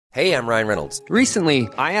Hey, I'm Ryan Reynolds. Recently,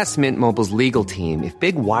 I asked Mint Mobile's legal team if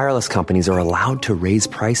big wireless companies are allowed to raise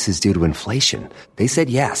prices due to inflation. They said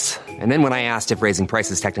yes. And then when I asked if raising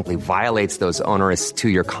prices technically violates those onerous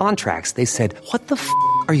two-year contracts, they said, "What the f***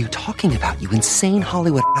 are you talking about, you insane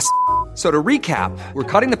Hollywood ass?" So to recap, we're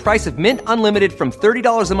cutting the price of Mint Unlimited from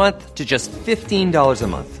 $30 a month to just $15 a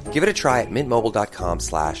month. Give it a try at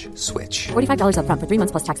mintmobile.com/switch. $45 up front for 3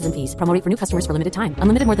 months plus taxes and fees. Promo rate for new customers for limited time.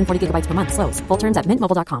 Unlimited more than 40 gigabytes per month. Slows full terms at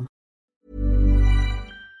mintmobile.com.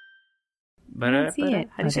 How do you say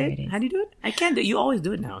it? How do you do it? I can't do it. You always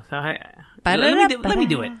do it now. So let me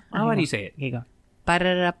do it. How do you say it? Here you go.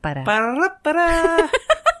 Para. Para.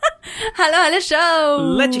 Hello,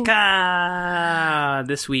 show. Lechica!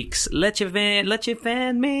 This week's Leche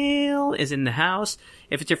fan mail is in the house.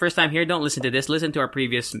 If it's your first time here, don't listen to this. Listen to our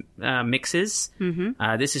previous mixes.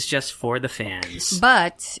 Mm-hmm. This is just for the fans.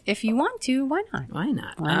 But if you want to, why not? Why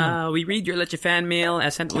not? We read your Leche fan mail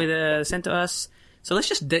as sent to us. So let's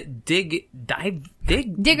just dig or dive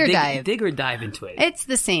into it. It's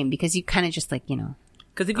the same because you kind of just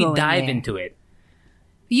because if you dive into it,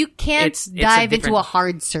 you can't dive into a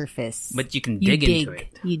hard surface. But you can dig into it.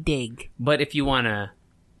 You dig. But if you want to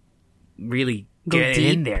really get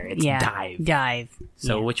in there, it's dive. Dive.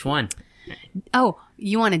 So which one? Oh,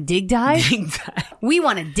 you want to dig dive? Dig dive. We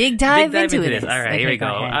want to dig dive into this. All right, here we go.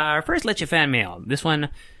 Our first Leche fan mail. This one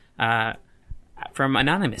from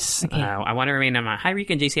Anonymous. Okay. I want to remain anonymous. Hi,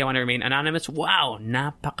 Rika and JC. I want to remain anonymous. Wow,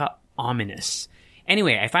 napaka-ominous.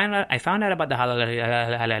 Anyway, I found out about the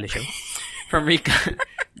halal show from Rika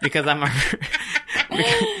because I'm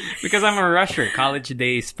a rusher. College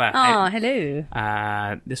days pa. Oh, hello.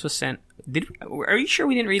 This was sent. Are you sure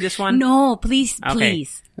we didn't read this one? No, please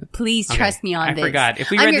trust me on this. I forgot.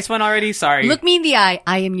 If we read this one already, sorry. Look me in the eye.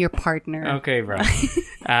 I am your partner. Okay, bro.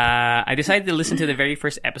 I decided to listen to the very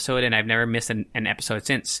first episode and I've never missed an episode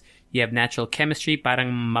since. You have natural chemistry,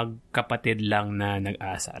 parang magkapatid lang na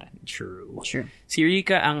nag-aasaran. True. Si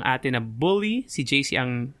Rika ang ate na bully, si JC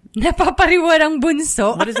ang napapariwarang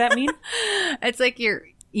bunso. What does that mean? It's like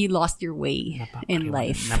you lost your way in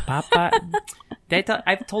life.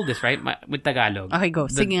 I've told this, right? With Tagalog. Okay, go.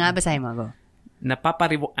 Sige nga, basahin mo. Go.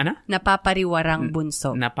 Napapariwarang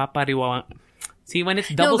bunso. See, when it's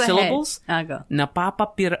double syllables, go.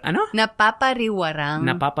 Napapariwarang.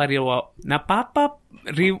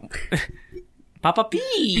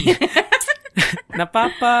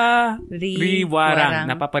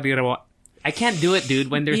 I can't do it, dude,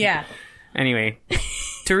 when there's... Yeah. Anyway.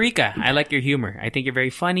 Tarika, I like your humor. I think you're very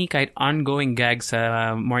funny. Kahit ongoing gags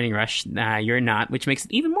sa Morning Rush, you're not, which makes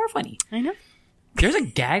it even more funny. I know. There's a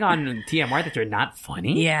gag on TMR that you're not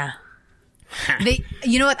funny? Yeah.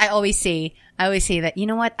 You know what I always say? I always say that, you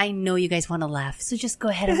know what? I know you guys want to laugh, so just go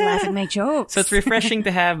ahead and laugh at my jokes. So it's refreshing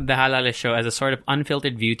to have the Halal show as a sort of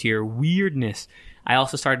unfiltered view to your weirdness. I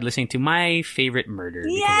also started listening to My Favorite Murder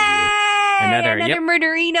because of you. Another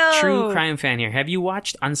murderino. True crime fan here. Have you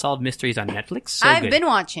watched Unsolved Mysteries on Netflix? So I've been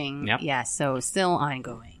watching. Yep. Yeah, so still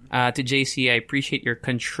ongoing. To JC, I appreciate your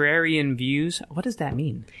contrarian views. What does that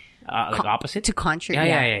mean? Like opposite? To contrary.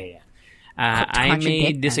 Yeah. I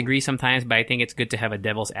may disagree sometimes, but I think it's good to have a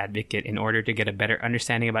devil's advocate in order to get a better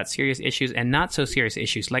understanding about serious issues and not so serious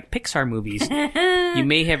issues like Pixar movies. You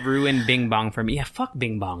may have ruined Bing Bong for me. Yeah, fuck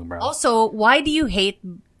Bing Bong, bro. Also, why do you hate...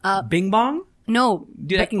 Bing Bong? No.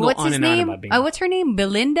 Dude, I can go what's on his and name? on about Bing Bong. What's her name?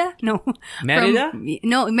 Belinda? No. Merida?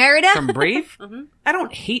 Merida? From Brave? Mm-hmm. I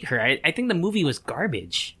don't hate her. I think the movie was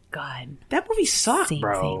garbage. God. That movie sucked,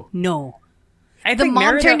 bro. No. The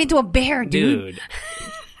mom turned into a bear, dude.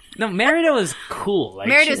 No, Merida was cool. Like,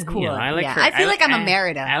 Merida's cool. I like her. I feel like I'm a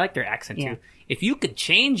Merida. I like their accent too. If you could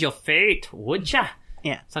change your fate, would ya?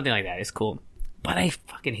 Yeah. Something like that. It's cool. But I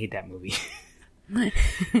fucking hate that movie. So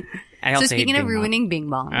speaking of ruining Bing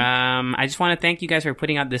Bong. I just want to thank you guys for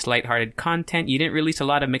putting out this lighthearted content. You didn't release a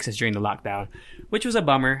lot of mixes during the lockdown, which was a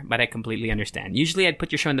bummer, but I completely understand. Usually I'd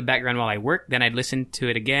put your show in the background while I work, then I'd listen to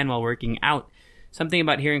it again while working out. Something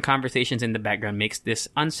about hearing conversations in the background makes this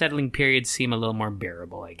unsettling period seem a little more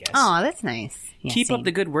bearable, I guess. Oh, that's nice. Yeah, Keep up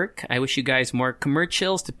the good work. I wish you guys more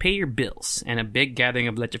commercials to pay your bills and a big gathering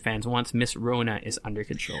of Leche fans once Miss Rona is under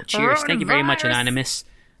control. Cheers. Thank you very much, Anonymous.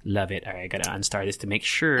 Love it. All right, I gotta unstart this to make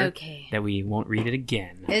sure that we won't read it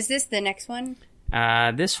again. Is this the next one?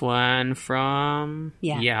 This one from...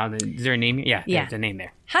 Yeah. Is there a name here? Yeah, there's a name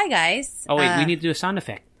there. Hi, guys. Oh, wait, we need to do a sound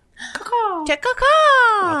effect. Caw-caw. Okay,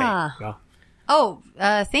 go. Oh,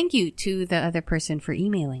 thank you to the other person for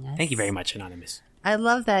emailing us. Thank you very much, Anonymous. I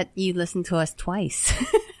love that you listen to us twice.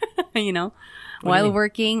 While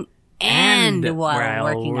working and while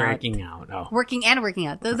working out. Oh, working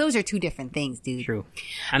out. Those are two different things, dude. true.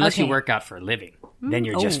 Unless you Okay. work out for a living, then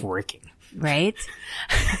you're just working. Right?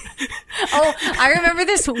 Oh, I remember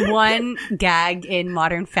this one gag in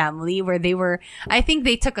Modern Family where I think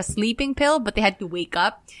they took a sleeping pill, but they had to wake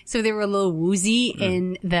up. So they were a little woozy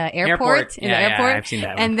in the airport. Yeah, I've seen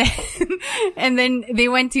that one. And then they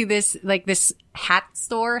went to this hat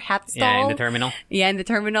stall. Yeah, in the terminal. Yeah, in the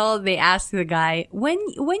terminal, they asked the guy, when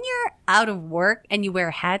you're out of work and you wear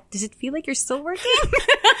a hat, does it feel like you're still working?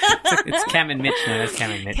 It's Cam and Mitch. No, that's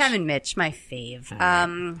Cam and Mitch. Cam and Mitch, my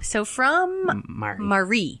fave. So from Mari.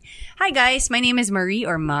 Marie. Hi guys, my name is Marie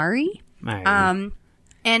or Mari. Mari.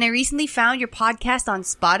 And I recently found your podcast on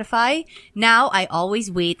Spotify. Now I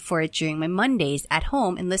always wait for it during my Mondays at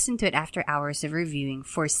home and listen to it after hours of reviewing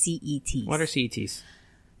for CETs. What are CETs?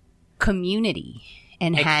 Community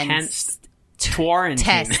Enhanced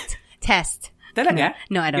Quarantine. Test. Talaga?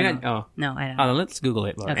 No, I don't You're know. not- No, I don't Oh, know. let's Google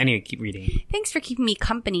it. Laura. Okay. Anyway, keep reading. Thanks for keeping me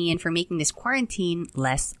company and for making this quarantine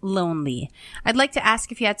less lonely. I'd like to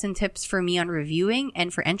ask if you had some tips for me on reviewing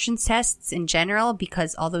and for entrance tests in general,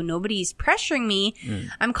 because although nobody's pressuring me,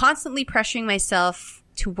 I'm constantly pressuring myself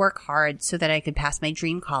to work hard so that I could pass my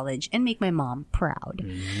dream college and make my mom proud.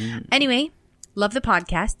 Anyway, love the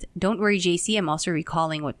podcast. Don't worry, JC. I'm also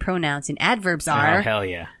recalling what pronouns and adverbs are. Oh, hell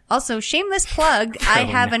yeah. Also, shameless plug, I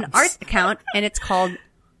have an art account and it's called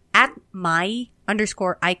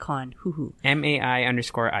 @my_icon. Hoo-hoo.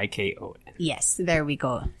 MAI_IKON. Yes, there we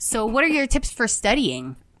go. So what are your tips for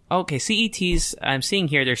studying? Okay, CETs, I'm seeing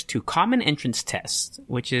here there's 2 common entrance tests,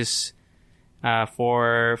 which is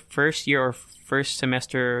for first year or first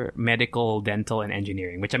semester medical, dental, and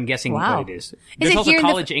engineering, which I'm guessing what it is. There's also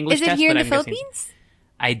college English is it test, here in but the I'm guessing. Philippines?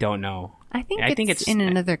 I don't know. I think it's in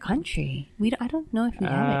another country. I don't know if we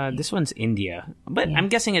have it. This one's India, but Yeah. I'm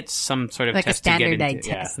guessing it's some sort of Like a test to get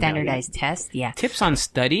into. standardized test. Yeah. Tips on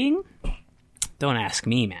studying? Don't ask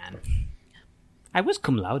me, man. I was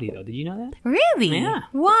cum laude though. Did you know that? Really? Yeah.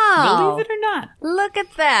 Wow. Believe it or not, Look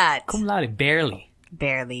at that. cum laude barely.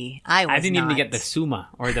 Barely. I didn't not. even get the summa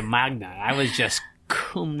or the magna. I was just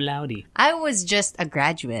cum laude. I was just a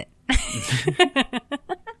graduate.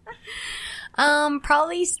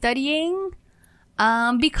 Probably studying.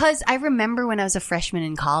 Because I remember when I was a freshman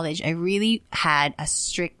in college, I really had a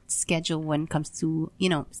strict schedule when it comes to,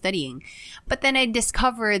 studying. But then I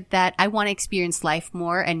discovered that I want to experience life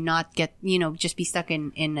more and not get, just be stuck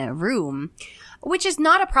in a room, which is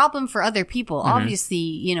not a problem for other people.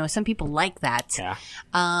 Obviously, some people like that. Yeah.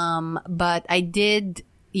 But I did,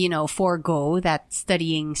 forego that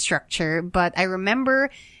studying structure. But I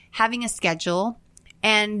remember having a schedule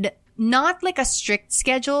and not like a strict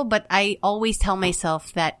schedule, but I always tell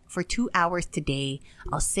myself that for 2 hours today,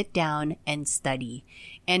 I'll sit down and study.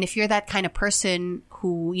 And if you're that kind of person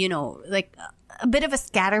who, like a bit of a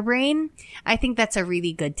scatterbrain, I think that's a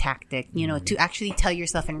really good tactic, to actually tell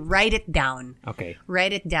yourself and write it down. Okay.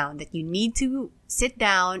 Write it down that you need to sit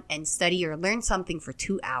down and study or learn something for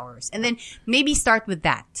 2 hours. And then maybe start with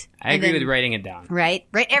that. I agree with writing it down. Right?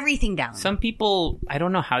 Write everything down. Some people, I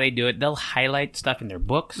don't know how they do it. They'll highlight stuff in their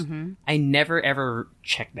books. I never ever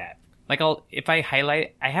check that. Like if I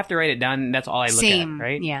highlight, I have to write it down. And that's all I look Same, at,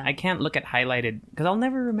 right? yeah. I can't look at highlighted because I'll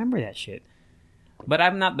never remember that shit. But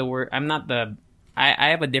I'm not the word. I'm not the. I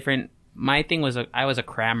have a different. My thing was I was a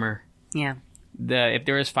crammer. Yeah. If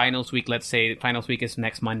there was finals week, let's say finals week is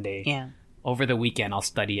next Monday. Yeah. Over the weekend, I'll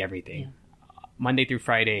study everything. Monday through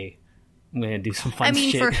Friday, I'm gonna do some fun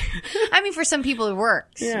shit. For some people it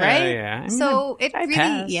works, Yeah, right? yeah. I mean, So I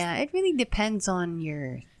passed. it really depends on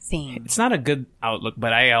your thing. It's not a good outlook,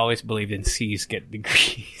 but I always believed in C's get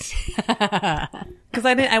degrees. Because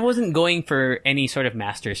I wasn't going for any sort of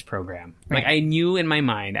master's program. Like I knew in my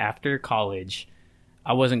mind after college,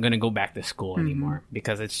 I wasn't going to go back to school anymore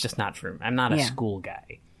because it's just not for. I'm not a school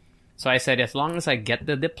guy. So I said, as long as I get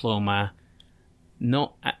the diploma,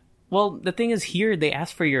 well, the thing is here they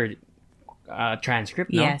ask for your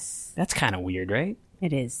transcript. No? Yes, that's kind of weird, right?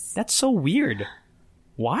 it is. That's so weird.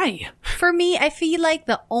 Why? For me, I feel like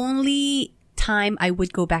the only time I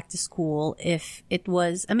would go back to school if it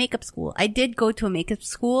was a makeup school. I did go to a makeup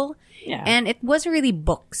school, and it wasn't really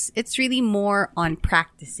books. It's really more on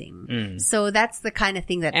practicing. So that's the kind of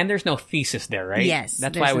thing that. And there's no thesis there, right? Yes,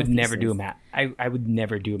 that's there's why I no would never thesis. do I would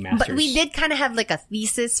never do a master's. But we did kind of have like a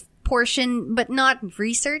thesis portion, but not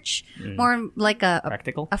research, more like a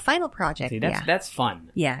practical, a final project. See, that's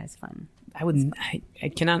fun. Yeah, it's fun. I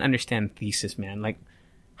cannot understand thesis, man. Like,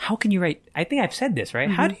 how can you write? I think I've said this, right?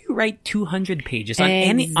 How do you write 200 pages on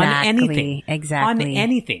anything? Exactly. On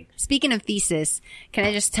anything. Speaking of thesis, can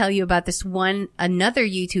I just tell you about this another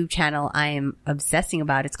YouTube channel I am obsessing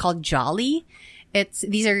about? It's called Jolly.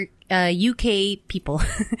 These are UK people,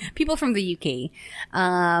 people from the UK.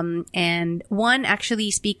 And one actually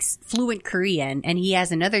speaks fluent Korean, and he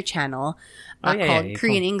has another channel called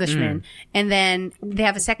Korean Englishman. And then they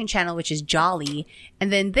have a second channel, which is Jolly.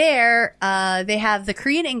 And then there, they have the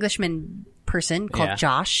Korean Englishman person called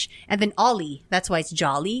Josh, and then Ollie. That's why it's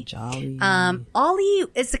Jolly. Ollie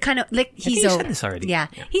is the kind of like you said this already. Yeah,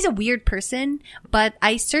 he's a weird person, but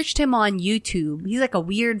I searched him on YouTube. He's like a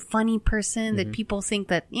weird, funny person that people think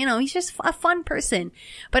that he's just a fun person.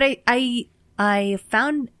 But I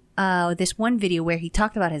found this one video where he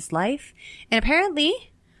talked about his life, and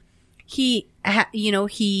apparently he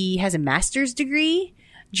has a master's degree.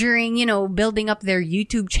 During building up their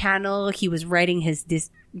YouTube channel, he was writing his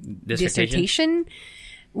dissertation,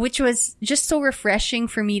 which was just so refreshing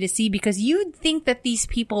for me to see, because you'd think that these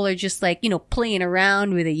people are just like, playing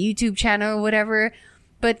around with a YouTube channel or whatever.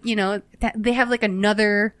 But, they have like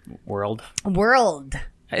another world. It's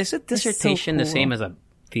Is a dissertation so the same as a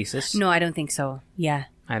thesis? No, I don't think so. Yeah.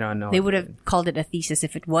 I don't know. They would have called it a thesis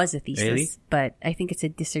if it was a thesis. Really? But I think it's a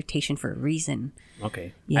dissertation for a reason.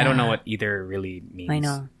 Okay. Yeah. I don't know what either really means. I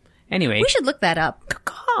know. Anyway. We should look that up.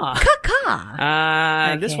 Kaka.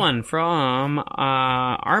 This one from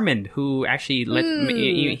Armand, who actually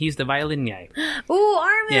he's the violin guy. Ooh,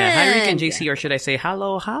 Armand. Yeah, hi Rick and JC, or should I say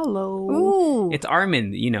hello? Ooh. It's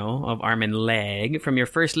Armand, of Armand Leg from your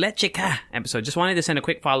first Leche episode. Just wanted to send a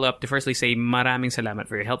quick follow-up to firstly say maraming salamat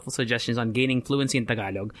for your helpful suggestions on gaining fluency in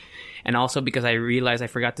Tagalog. And also because I realized I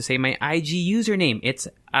forgot to say my IG username. It's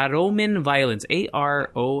Aromin Violins.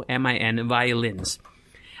 AROMIN Violins.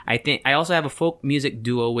 I think I also have a folk music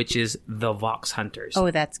duo, which is the Vox Hunters. Oh,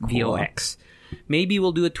 that's cool. VOX. Maybe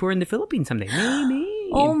we'll do a tour in the Philippines someday. Maybe.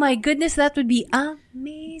 Oh my goodness, that would be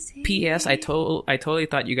amazing. P.S. I totally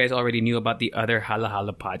thought you guys already knew about the other Hala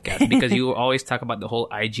Hala podcast because you always talk about the whole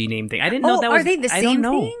IG name thing. I didn't know that was. Are they the same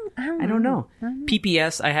thing? I don't know.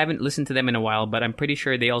 PPS. I haven't listened to them in a while, but I'm pretty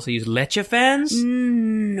sure they also use Leche fans.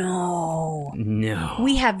 No.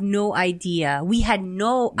 We have no idea. We had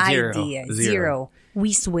no idea. Zero.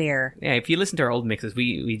 We swear. Yeah, if you listen to our old mixes,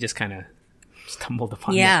 we just kind of stumbled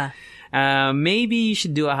upon it. Yeah. Maybe you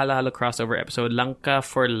should do a Hala Hala crossover episode. Langka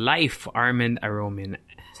for life, Armand Aromin.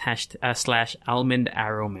 / Almond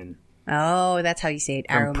Aromin. Oh, that's how you say it.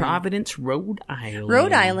 From Aromin. Providence, Rhode Island.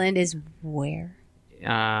 Rhode Island is where?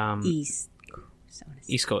 East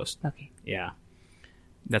Coast. Okay. Yeah.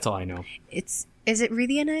 That's all I know. Is it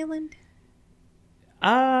really an island?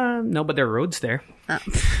 No, but there are roads there.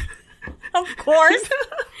 Of course.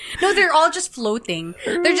 No, they're all just floating.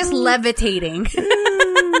 They're just levitating.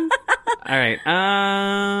 All right.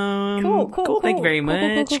 Cool. Thank you very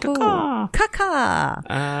much. Cool.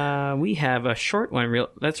 Kaka. We have a short one.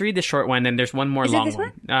 Let's read the short one, then there's one more Is it long this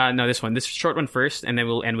one. No, this one. This short one first, and then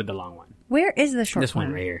we'll end with the long one. Where is the short one? This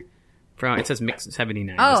one right here. It says Mix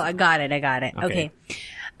 79. Oh, I got it. Okay.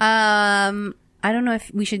 I don't know if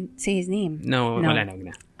we should say his name. No. Wala na.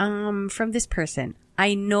 From this person.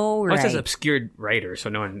 I know, right? Oh, it says obscured writer, so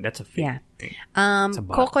no one. That's a fake. Yeah. Thing.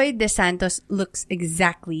 Cocoy De Santos looks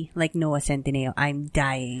exactly like Noah Centineo. I'm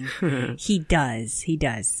dying. He does.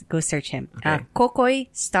 Go search him. Okay. Cocoy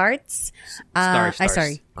starts. Stars.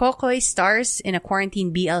 Cocoy stars in a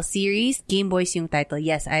Quarantine BL series. Game Boys yung title.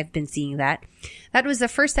 Yes, I've been seeing that. That was the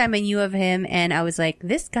first time I knew of him, and I was like,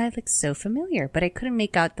 this guy looks so familiar, but I couldn't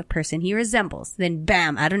make out the person he resembles. Then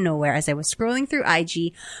bam, out of nowhere, as I was scrolling through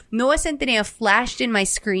IG, Noah Centineo flashed in my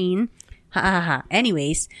screen.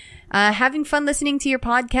 Anyways, having fun listening to your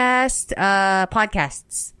podcasts.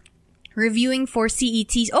 Reviewing for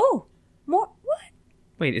CETs. Oh, more, what?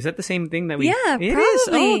 Wait, is that the same thing that we... Yeah, it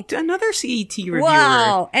probably. Is. Oh, another CET reviewer.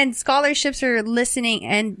 Wow. And scholarships while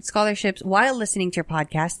listening to your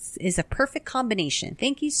podcasts is a perfect combination.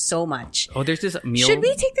 Thank you so much. Oh, there's this meal... Should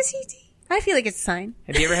we take the CET? I feel like it's a sign.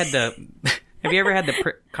 Have you ever had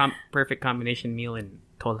the perfect combination meal in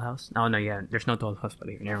Toll House? Oh, no, yeah. There's no Toll House, but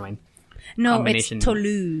never mind. No, it's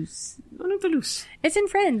Toulouse. No, Toulouse. It's in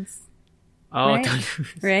Friends. Oh, right? Toulouse.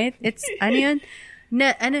 Right? It's, ano yun?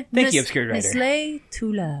 Thank you, obscure writer. Nestle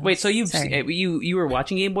Tula. Wait, so you were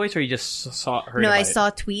watching Game Boys, or you just heard No, about I it?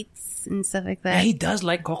 saw tweets and stuff like that. Yeah, he does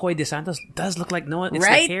like Cocoy De Santos. Does look like Noah. It's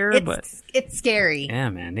right? the hair, but it's scary. Yeah,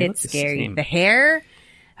 man, it's scary. The hair,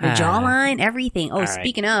 the jawline, everything. Oh, right.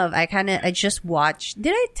 Speaking of, I just watched.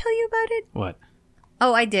 Did I tell you about it? What?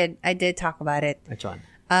 Oh, I did. I did talk about it. Which one?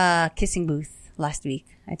 Kissing Booth last week.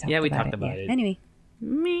 We talked about it. Anyway.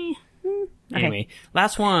 Me. Anyway,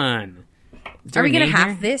 last one. Are we going to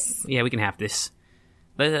half this? Yeah, we can half this.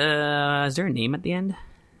 But is there a name at the end?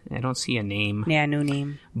 I don't see a name. Yeah, no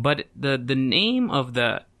name. But the name of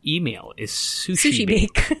the email is Sushi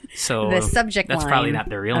Bake. So the subject that's line. probably not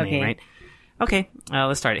their real name, right? Okay,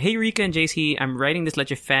 let's start. Hey, Rika and JC, I'm writing this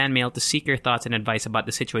Leche fan mail to seek your thoughts and advice about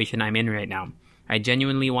the situation I'm in right now. I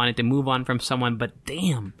genuinely wanted to move on from someone, but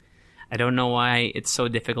damn, I don't know why it's so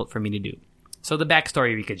difficult for me to do. So the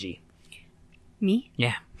backstory, Rika G. Me?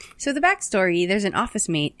 Yeah. So the backstory, there's an office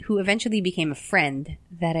mate who eventually became a friend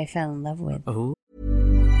that I fell in love with. Oh.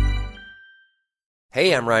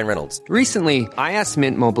 Hey, I'm Ryan Reynolds. Recently, I asked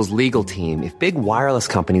Mint Mobile's legal team if big wireless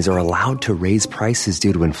companies are allowed to raise prices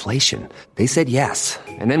due to inflation. They said yes.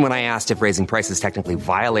 And then when I asked if raising prices technically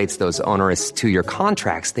violates those onerous 2-year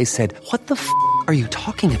contracts, they said, "What the f*** are you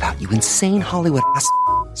talking about, you insane Hollywood ass?"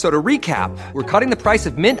 So to recap, we're cutting the price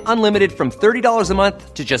of Mint Unlimited from $30 a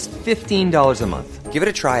month to just $15 a month. Give it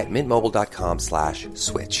a try at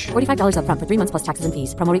mintmobile.com/switch. $45 up front for 3 months plus taxes and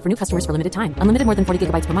fees. Promo rate for new customers for limited time. Unlimited more than 40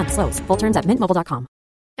 gigabytes per month. Slows full terms at mintmobile.com.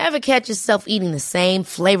 Ever catch yourself eating the same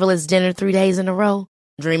flavorless dinner 3 days in a row?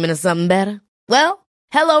 Dreaming of something better? Well,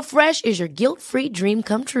 HelloFresh is your guilt-free dream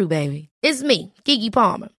come true, baby. It's me, Keke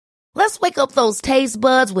Palmer. Let's wake up those taste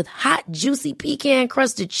buds with hot, juicy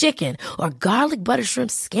pecan-crusted chicken or garlic butter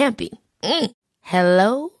shrimp scampi.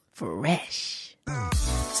 Hello Fresh.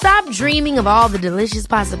 Stop dreaming of all the delicious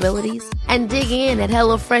possibilities and dig in at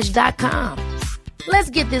HelloFresh.com. Let's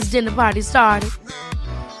get this dinner party started.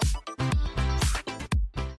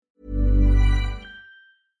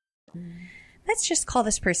 Let's just call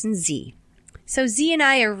this person Z. So Z and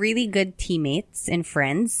I are really good teammates and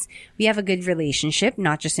friends. We have a good relationship,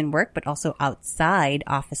 not just in work, but also outside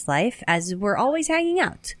office life, as we're always hanging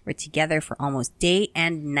out. We're together for almost day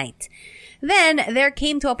and night. Then there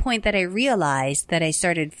came to a point that I realized that I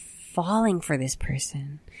started falling for this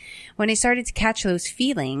person. When I started to catch those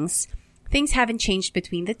feelings, things haven't changed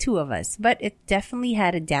between the two of us, but it definitely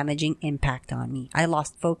had a damaging impact on me. I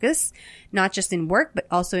lost focus, not just in work, but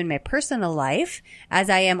also in my personal life, as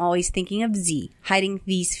I am always thinking of Z. Hiding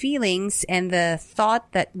these feelings and the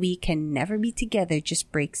thought that we can never be together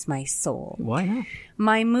just breaks my soul. Why not?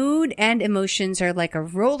 My mood and emotions are like a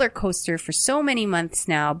roller coaster for so many months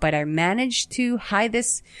now, but I managed to hide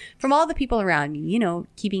this from all the people around me. You know,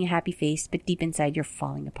 keeping a happy face, but deep inside you're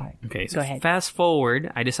falling apart. Okay, so go ahead. Fast forward,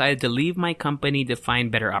 I decided to leave my company to find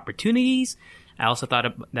better opportunities. I also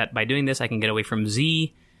thought that by doing this, I can get away from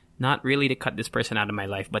Z. Not really to cut this person out of my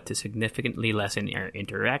life, but to significantly lessen our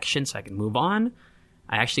interaction so I can move on.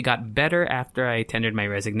 I actually got better after I tendered my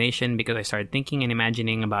resignation because I started thinking and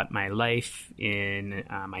imagining about my life in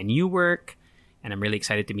my new work, and I'm really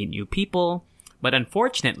excited to meet new people. But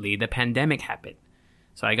unfortunately, the pandemic happened.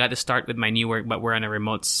 So I got to start with my new work, but we're on a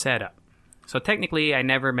remote setup. So technically, I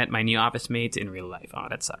never met my new office mates in real life. Oh,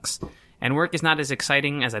 that sucks. And work is not as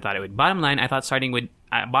exciting as I thought it would. Bottom line, I thought starting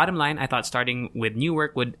with new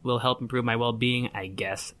work will help improve my well-being. I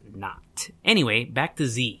guess not. Anyway, back to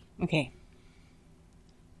Z. Okay.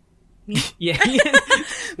 Yeah.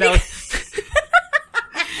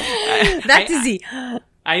 Back to Z.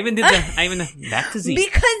 I even back to Z.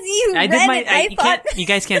 Because you I read did my, it, I thought... You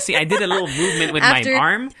guys can't see. I did a little movement with my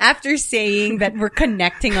arm. After saying that we're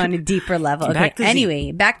connecting on a deeper level. Okay,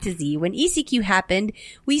 anyway, back to Z. When ECQ happened,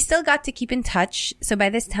 we still got to keep in touch. So by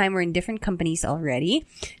this time, we're in different companies already.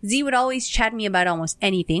 Z would always chat me about almost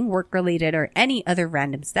anything, work-related or any other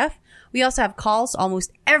random stuff. We also have calls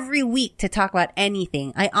almost every week to talk about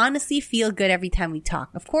anything. I honestly feel good every time we talk.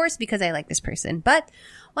 Of course, because I like this person. But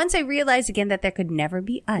once I realized again that there could never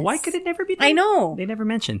be us. Why could it never be them? I know. They never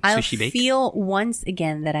mentioned I'll Sushi Bake. feel once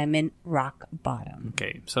again that I'm in rock bottom.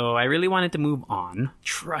 Okay, so I really wanted to move on.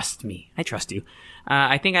 Trust me. I trust you.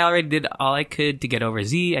 I think I already did all I could to get over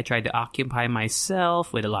Z. I tried to occupy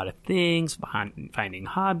myself with a lot of things, finding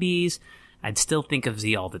hobbies. I'd still think of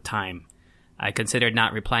Z all the time. I considered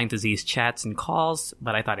not replying to Z's chats and calls,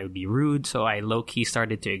 but I thought it would be rude, so I low-key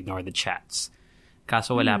started to ignore the chats.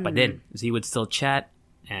 Kaso wala pa din. Z would still chat,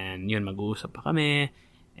 and yun, mag-uusap pa kami.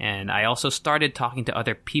 And I also started talking to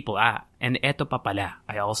other people. And eto pa pala,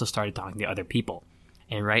 I also started talking to other people.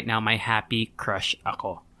 And right now, my happy crush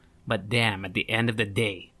ako. But damn, at the end of the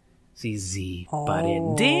day, si Z pa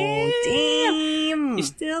rin. Damn! You're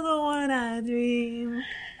still the one I dream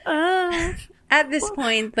of. At this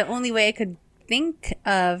point, the only way I could think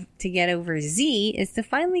of to get over Z is to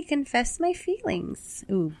finally confess my feelings.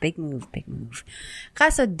 Ooh, big move, big move.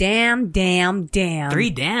 Kaso, damn. 3 dams. 3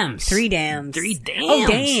 dams. 3 dams. Oh,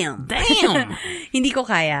 damn. Damn. Hindi ko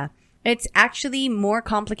kaya. It's actually more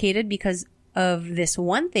complicated because of this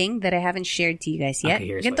one thing that I haven't shared to you guys yet.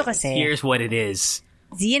 Okay, Ganito kasi, here's what it is.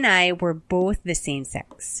 Z and I were both the same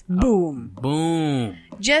sex. Boom. Boom.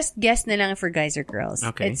 Just guess na lang if we're guys or girls.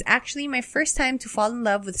 Okay. It's actually my first time to fall in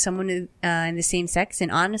love with someone in the same sex,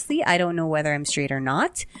 and honestly, I don't know whether I'm straight or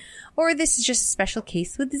not, or this is just a special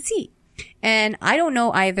case with Z. And I don't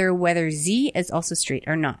know either whether Z is also straight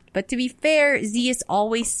or not. But to be fair, Z is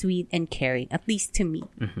always sweet and caring, at least to me.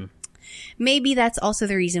 Mm-hmm. Maybe that's also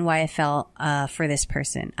the reason why I fell for this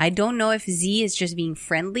person. I don't know if Z is just being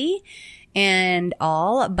friendly and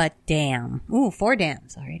all, but damn. Ooh, 4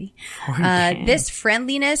 dams already. This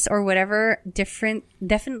friendliness or whatever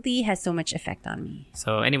definitely has so much effect on me.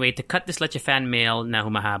 So anyway, to cut this Leche fan mail na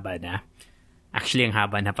humahaba na. Actually, ang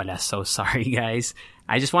haba na pala. So sorry, guys.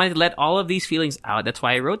 I just wanted to let all of these feelings out. That's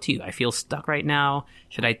why I wrote to you. I feel stuck right now.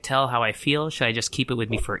 Should I tell how I feel? Should I just keep it with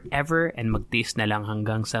me forever and magtiis na lang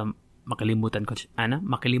hanggang sa makalimutan ko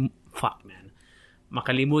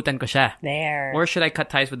makalimutan ko siya. There. Or should I cut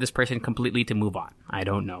ties with this person completely to move on? I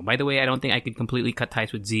don't know. By the way, I don't think I could completely cut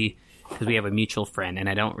ties with Z because we have a mutual friend and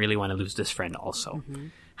I don't really want to lose this friend also. Mm-hmm.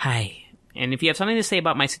 Hi. And if you have something to say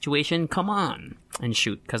about my situation, come on and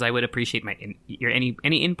shoot, because I would appreciate your any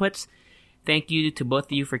inputs. Thank you to both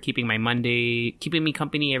of you for keeping me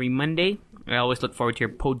company every Monday. I always look forward to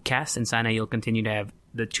your podcast, and sana you'll continue to have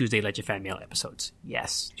the Tuesday Leche Fan Mail episodes.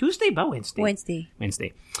 Yes. Tuesday ba? Wednesday?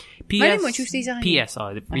 Wednesday. P.S. P.S.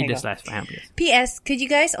 Oh, read this last one. P.S. Could you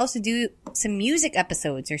guys also do some music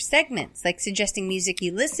episodes or segments, like suggesting music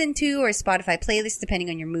you listen to or Spotify playlists depending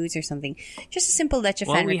on your moods or something? Just a simple Leche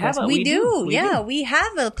Fan request. We do. We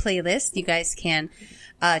have a playlist. You guys can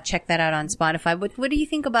check that out on Spotify. But what do you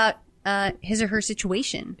think about his or her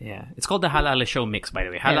situation? Yeah. It's called the Hala Hala Show Mix, by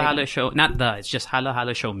the way. Hala Hala Show, it's just Hala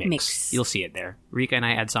Hala Show Mix. You'll see it there. Rika and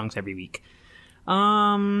I add songs every week.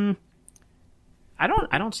 I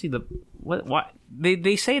don't see what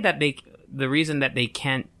they say that the reason that they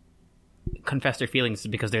can't confess their feelings is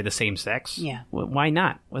because they're the same sex. Yeah. Why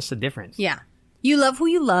not? What's the difference? Yeah. You love who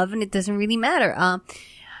you love and it doesn't really matter.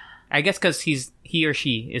 I guess because he or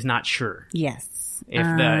she is not sure. Yes.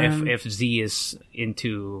 If Z is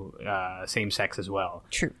into same sex as well.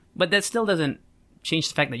 True. But that still doesn't change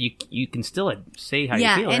the fact that you can still say how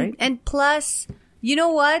you feel, right? And plus, you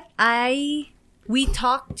know what? We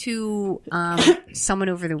talked to someone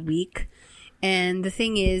over the week, and the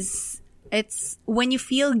thing is, it's when you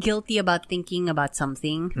feel guilty about thinking of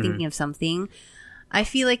something, I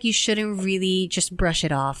feel like you shouldn't really just brush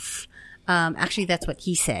it off. Actually, that's what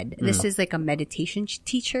he said. This is like a meditation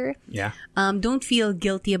teacher. Yeah. Don't feel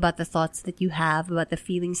guilty about the thoughts that you have, about the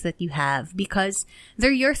feelings that you have, because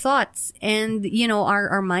they're your thoughts. And, you know,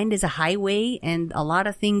 our mind is a highway and a lot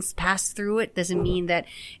of things pass through it. Doesn't mean that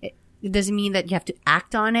you have to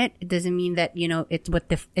act on it. It doesn't mean that, you know, it's what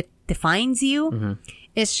it defines you. Mm-hmm.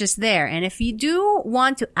 It's just there. And if you do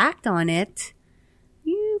want to act on it,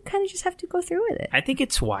 you kind of just have to go through with it. I think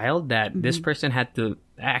it's wild that this person had to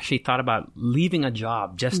actually thought about leaving a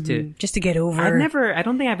job just to get over. I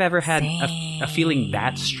don't think I've ever had a feeling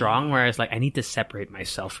that strong where it's like, I need to separate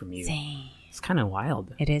myself from you. Same. It's kind of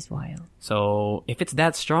wild. It is wild. So if it's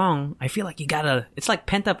that strong, I feel like it's like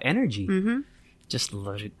pent up energy. Mm-hmm. Just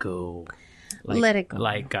let it go. Let it go.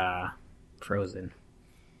 Like Frozen.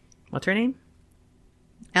 What's her name?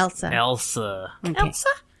 Elsa. Okay. Elsa?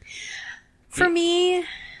 For me,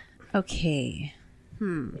 okay.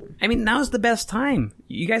 I mean, now's the best time.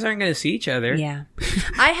 You guys aren't going to see each other. Yeah.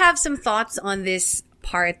 I have some thoughts on this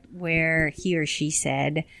part where he or she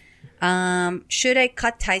said, should I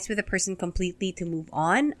cut ties with a person completely to move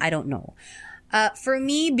on? I don't know. For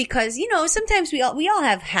me, because, you know, sometimes we all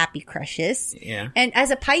have happy crushes. Yeah. And as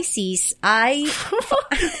a Pisces, As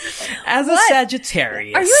a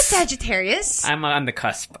Sagittarius. Are you a Sagittarius? I'm on the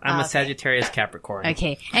cusp. I'm a Sagittarius Capricorn.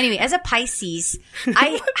 Okay. Anyway, as a Pisces,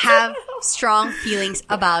 I have strong feelings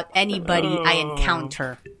about anybody I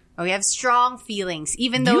encounter. We have strong feelings,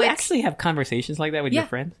 even though Do you actually have conversations like that with your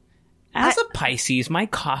friends? As a Pisces, my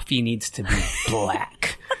coffee needs to be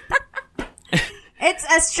black. It's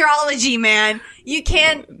astrology, man. You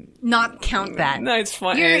can't not count that. No, it's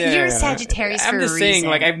fine. You're a Sagittarius for a reason. I'm just saying,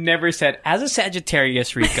 like, I've never said, as a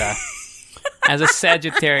Sagittarius, Rika, as a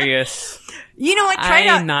Sagittarius, you know what?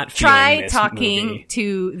 I'm not feeling try this talking movie.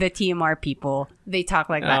 to the TMR people. They talk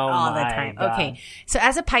like that Oh all the my time. God. Okay. So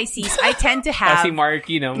as a Pisces, I tend to I have... see Mark,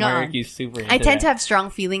 Mark is super into I tend to that. have strong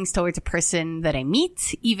feelings towards a person that I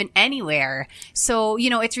meet, even anywhere. So,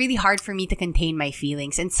 it's really hard for me to contain my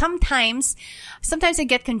feelings. And sometimes I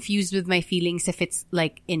get confused with my feelings if it's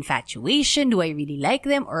like infatuation. Do I really like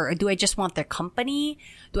them? Or do I just want their company?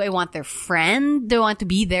 Do I want their friend? Do I want to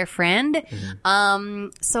be their friend? Mm-hmm.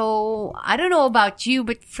 So I don't know about you,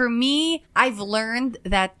 but for me, I've learned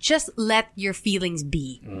that just let your feelings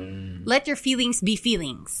be. Let your feelings be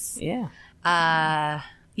feelings. Yeah.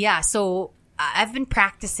 Yeah, so I've been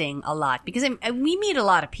practicing a lot because we meet a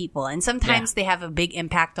lot of people and sometimes they have a big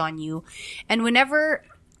impact on you. And whenever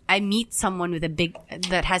I meet someone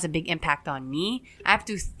that has a big impact on me, I have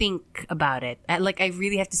to think about it. I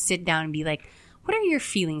really have to sit down and be like, what are your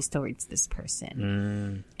feelings towards this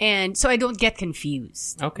person? And so I don't get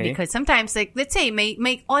confused. Okay. Because sometimes, like, let's say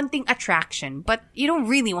may onting attraction, but you don't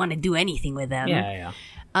really want to do anything with them. Yeah.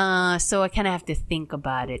 So I kind of have to think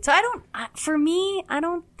about it. So for me, I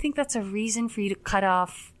don't think that's a reason for you to cut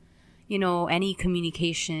off, any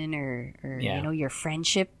communication or your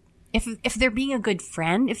friendship. If they're being a good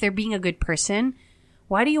friend, if they're being a good person,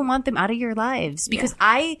 why do you want them out of your lives? Because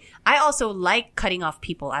I also like cutting off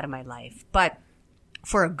people out of my life, but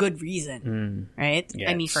for a good reason, right? Yes.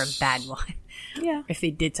 I mean, for a bad one. Yeah. If they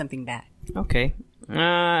did something bad. Okay.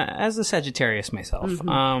 As a Sagittarius myself,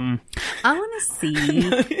 I want to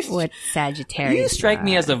see what Sagittarius you strike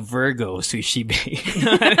me as a Virgo, Sushi Bay.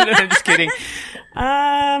 I'm just kidding.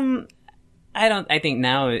 I think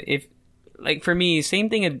now, if, like, for me, same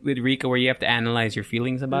thing with Rika where you have to analyze your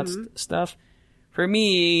feelings about stuff. For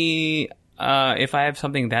me, if I have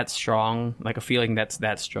something that's strong, like a feeling that's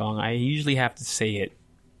that strong, I usually have to say it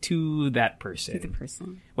to that person. the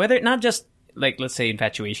person. Whether, not just, like, let's say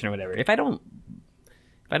infatuation or whatever. If I don't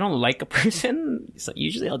like a person, so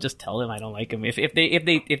usually I'll just tell them I don't like them. If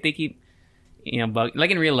they keep,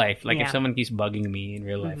 like in real life, like if someone keeps bugging me in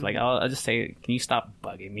real life, like I'll just say, can you stop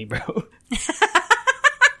bugging me, bro?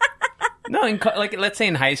 No, like let's say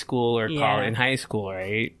in high school or college. In high school,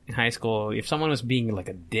 right? In high school, if someone was being like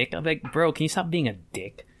a dick, I'm like, bro, can you stop being a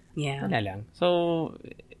dick? Yeah. Wala lang. So,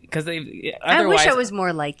 because I wish I was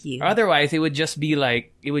more like you. Otherwise, it would just be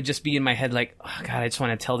in my head like, oh God, I just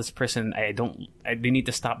want to tell this person they need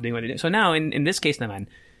to stop doing what they do. So now, in this case, naman,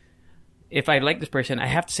 if I like this person, I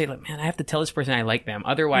have to say, like, man, I have to tell this person I like them.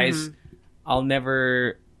 Otherwise, I'll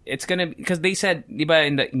never. It's gonna, because they said, diba,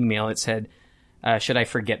 in the email it said, should I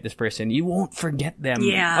forget this person? You won't forget them.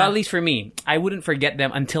 Yeah. Well, at least for me, I wouldn't forget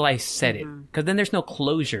them until I said it, because then there's no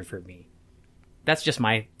closure for me. That's just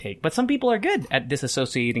my take. But some people are good at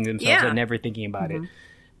disassociating themselves and never thinking about it.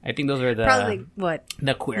 I think those are the probably what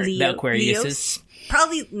the Aquariuses. Leos?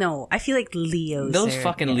 Probably no. I feel like Leos. Those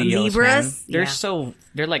fucking Leos, Libras. man.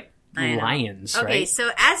 They're like lions, Okay, right? so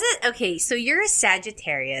you're a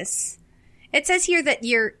Sagittarius. It says here that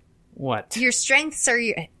your strengths are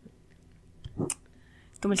your.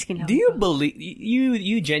 Do you believe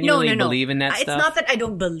you genuinely believe in that stuff? It's not that I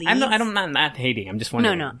don't believe. I'm not hating. I'm just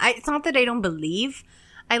wondering. No. It's not that I don't believe.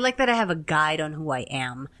 I like that I have a guide on who I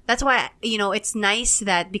am. That's why it's nice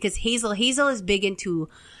that, because Hazel is big into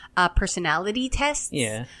personality tests.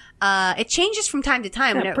 Yeah. It changes from time to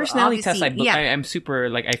time. Yeah, personality tests. I'm super,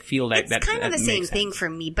 like, I feel that it's kind of the same thing for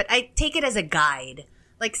me, but I take it as a guide.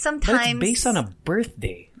 Like sometimes, but it's based on a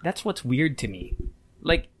birthday. That's what's weird to me.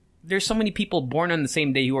 Like, there's so many people born on the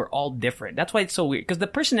same day who are all different. That's why it's so weird. Because the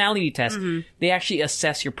personality test, they actually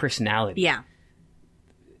assess your personality. Yeah.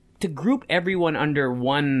 To group everyone under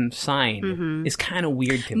one sign is kind of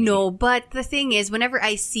weird to me. No, but the thing is, whenever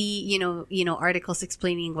I see, articles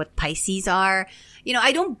explaining what Pisces are,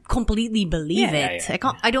 I don't completely believe it.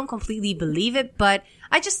 Yeah. I don't completely believe it, but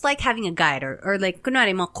I just like having a guide or like,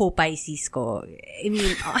 kunwari mga co-Pisces ko. I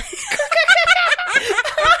mean,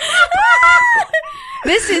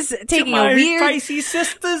 this is taking a weird Pisces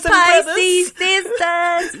sisters and brothers.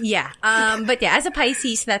 Sisters. Yeah. But yeah, as a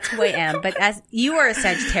Pisces, that's who I am. But as you are a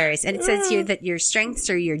Sagittarius, and it says here that your strengths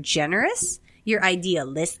are you're generous, you're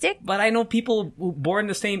idealistic. But I know people who born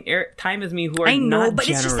the same time as me who are not but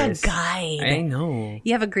generous. it's just a guide. I know.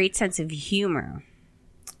 You have a great sense of humor.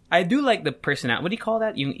 I do like the personality. What do you call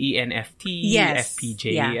that? Yung ENFT, yes.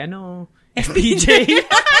 FPJ. Yeah. I know. FPJ.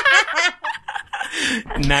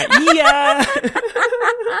 Naiya.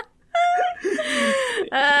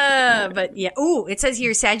 But yeah. Ooh, it says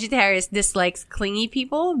here Sagittarius dislikes clingy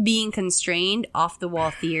people, being constrained,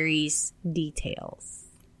 off-the-wall theories, details.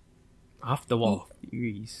 Off-the-wall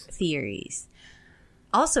Theories.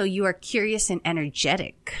 Also, you are curious and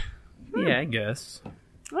energetic. Yeah, I guess.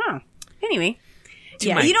 Oh. Anyway.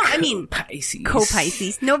 Yeah, you don't, I mean, Pisces.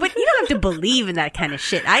 co-Pisces. No, but you don't have to believe in that kind of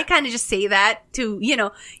shit. I kind of just say that to,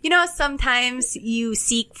 sometimes you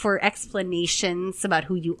seek for explanations about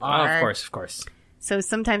who you are. Of course. So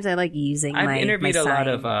sometimes I like using I've my interviewed my a lot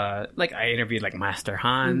sign. of, I interviewed like Master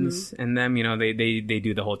Hans and them, they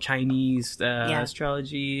do the whole Chinese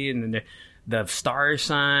astrology and then the star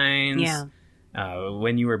signs. Yeah.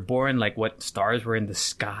 When you were born, like what stars were in the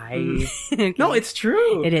sky. Okay. No, it's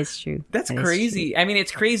true. It is true. That's It is crazy. I mean,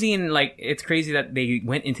 it's crazy and it's crazy that they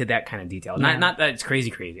went into that kind of detail. Yeah. Not that it's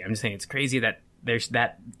crazy. I'm just saying it's crazy that there's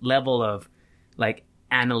that level of like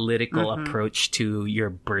analytical approach to your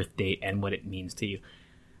birth date and what it means to you.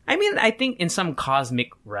 I mean, I think in some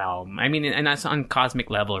cosmic realm, and that's on cosmic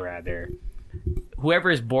level rather, whoever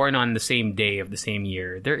is born on the same day of the same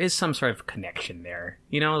year, there is some sort of connection there.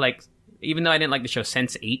 Like even though I didn't like the show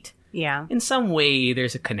Sense8, Yeah. in some way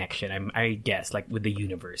there's a connection. I guess like with the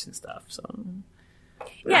universe and stuff. So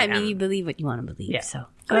Yeah, I mean, you believe what you want to believe. Yeah. So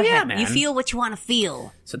Oh, go yeah, ahead. man. You feel what you want to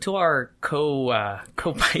feel. So to our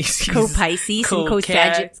co-Pisces, Co-Pisces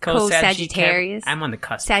and co-Sagittarius. I'm on the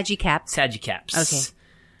cusp. Saggicaps. Saggicaps.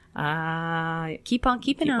 Okay. Keep on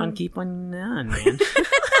keeping on. Keep on, man.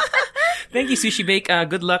 Thank you, Sushi Bake.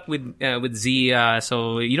 Good luck with Z.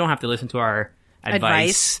 So you don't have to listen to our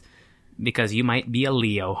advice. Because you might be a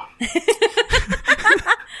Leo.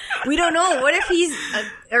 We don't know. What if he's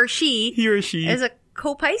or she? He or she is a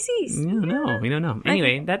co-Pisces. We don't know.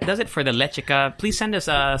 Anyway, that does it for the Leche. Please send us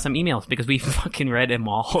some emails because we fucking read them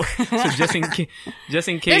all. So just in case.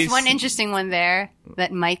 There's one interesting one there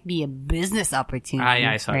that might be a business opportunity.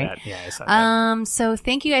 Yeah, I saw right? that. Yeah, I saw that. So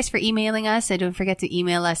thank you guys for emailing us. And don't forget to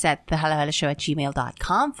email us at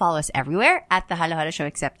thehalohalo@gmail.com. Follow us everywhere at the Halo Halo Show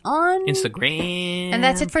except on Instagram. And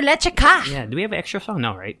that's it for Leche Ka. Yeah. Do we have an extra song?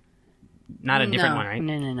 No, right? Not a different one, right?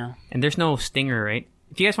 No. And there's no stinger, right?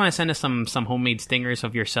 If you guys want to send us some homemade stingers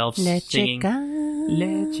of yourselves singing.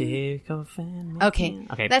 Leche Ka.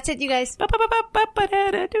 Okay. That's it, you guys.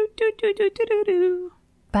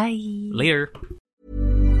 Bye. Later.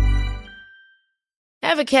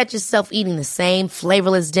 Ever catch yourself eating the same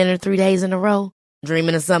flavorless dinner 3 days in a row?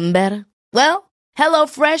 Dreaming of something better? Well,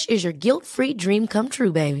 HelloFresh is your guilt-free dream come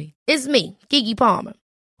true, baby. It's me, Keke Palmer.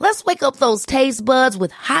 Let's wake up those taste buds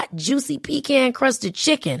with hot, juicy pecan-crusted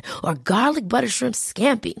chicken or garlic butter shrimp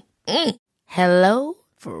scampi. Hello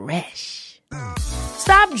Fresh.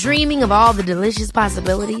 Stop dreaming of all the delicious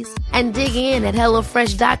possibilities and dig in at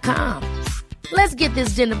HelloFresh.com. Let's get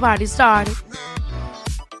this dinner party started.